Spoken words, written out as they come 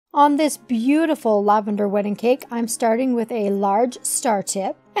On this beautiful lavender wedding cake, I'm starting with a large star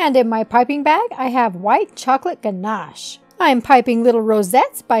tip, and in my piping bag, I have white chocolate ganache. I'm piping little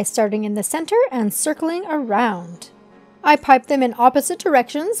rosettes by starting in the center and circling around. I pipe them in opposite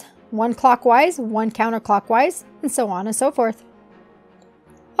directions, one clockwise, one counterclockwise, and so on and so forth.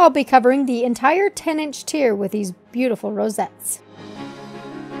 I'll be covering the entire 10-inch tier with these beautiful rosettes.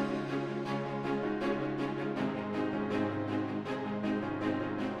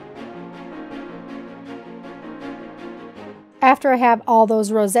 After I have all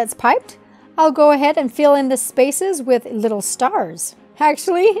those rosettes piped, I'll go ahead and fill in the spaces with little stars.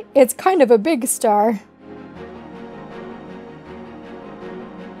 Actually, it's kind of a big star.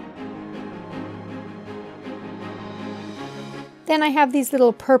 Then I have these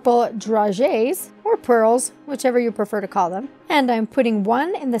little purple dragées, or pearls, whichever you prefer to call them, and I'm putting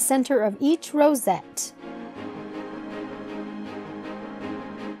one in the center of each rosette.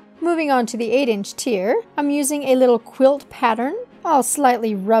 Moving on to the 8-inch tier, I'm using a little quilt pattern. I'll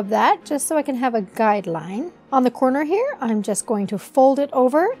slightly rub that just so I can have a guideline. On the corner here, I'm just going to fold it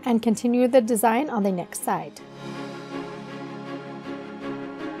over and continue the design on the next side.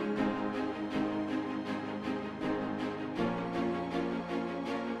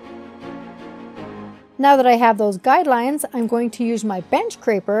 Now that I have those guidelines, I'm going to use my bench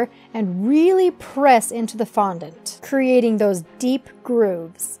scraper and really press into the fondant, creating those deep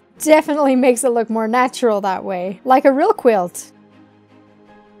grooves. Definitely makes it look more natural that way, like a real quilt.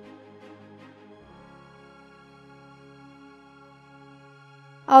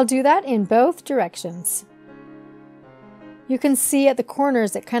 I'll do that in both directions. You can see at the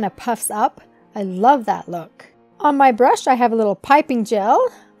corners it kind of puffs up. I love that look. On my brush, I have a little piping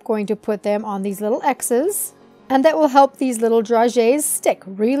gel. I'm going to put them on these little X's, and that will help these little dragées stick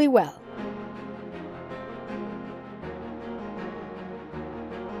really well.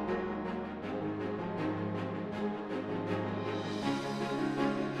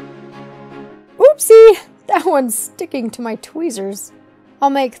 Oopsie! That one's sticking to my tweezers. I'll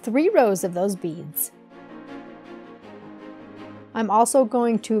make 3 rows of those beads. I'm also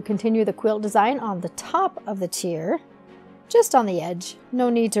going to continue the quilt design on the top of the tier, just on the edge. No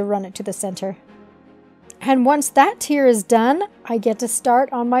need to run it to the center. And once that tier is done, I get to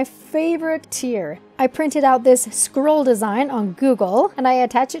start on my favorite tier. I printed out this scroll design on Google and I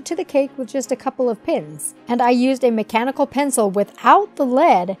attach it to the cake with just a couple of pins. And I used a mechanical pencil without the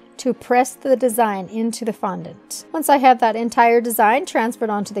lead to press the design into the fondant. Once I have that entire design transferred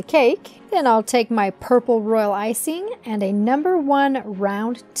onto the cake, then I'll take my purple royal icing and a number 1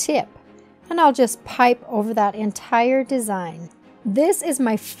 round tip, and I'll just pipe over that entire design. This is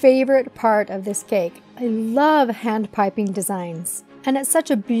my favorite part of this cake. I love hand piping designs, and it's such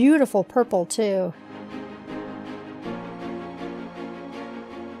a beautiful purple too.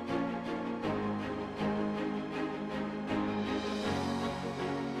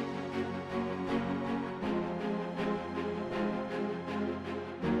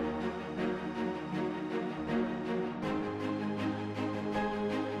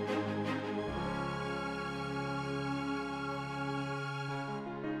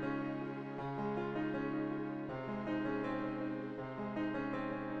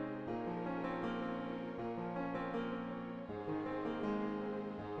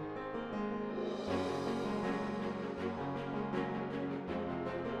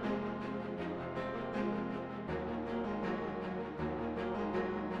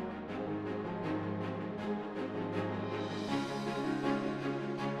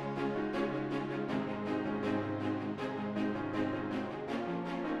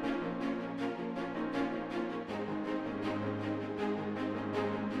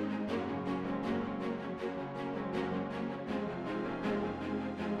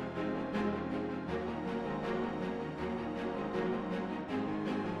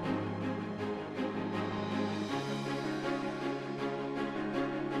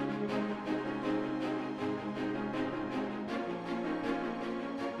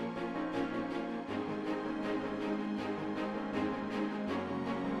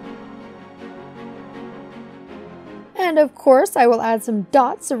 And of course, I will add some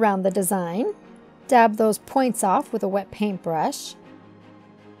dots around the design. Dab those points off with a wet paintbrush.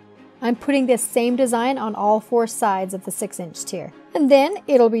 I'm putting this same design on all 4 sides of the 6-inch tier. And then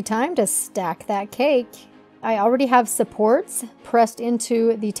it'll be time to stack that cake. I already have supports pressed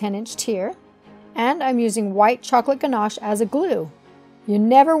into the 10-inch tier, and I'm using white chocolate ganache as a glue. You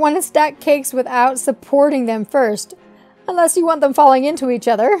never want to stack cakes without supporting them first, unless you want them falling into each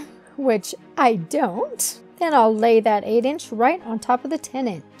other, which I don't. Then I'll lay that 8-inch right on top of the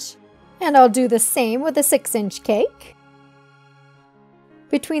 10-inch. And I'll do the same with the 6-inch cake.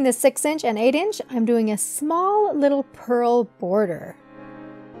 Between the 6-inch and 8-inch, I'm doing a small little pearl border.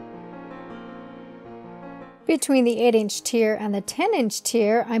 Between the 8-inch tier and the 10-inch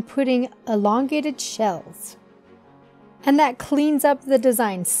tier, I'm putting elongated shells. And that cleans up the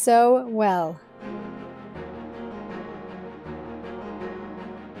design so well.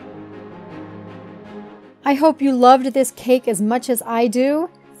 I hope you loved this cake as much as I do.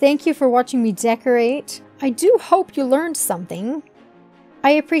 Thank you for watching me decorate. I do hope you learned something.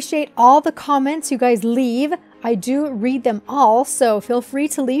 I appreciate all the comments you guys leave. I do read them all, so feel free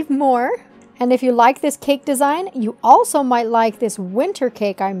to leave more. And if you like this cake design, you also might like this winter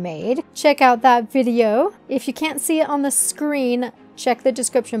cake I made. Check out that video. If you can't see it on the screen, check the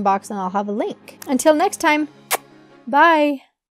description box and I'll have a link. Until next time, bye!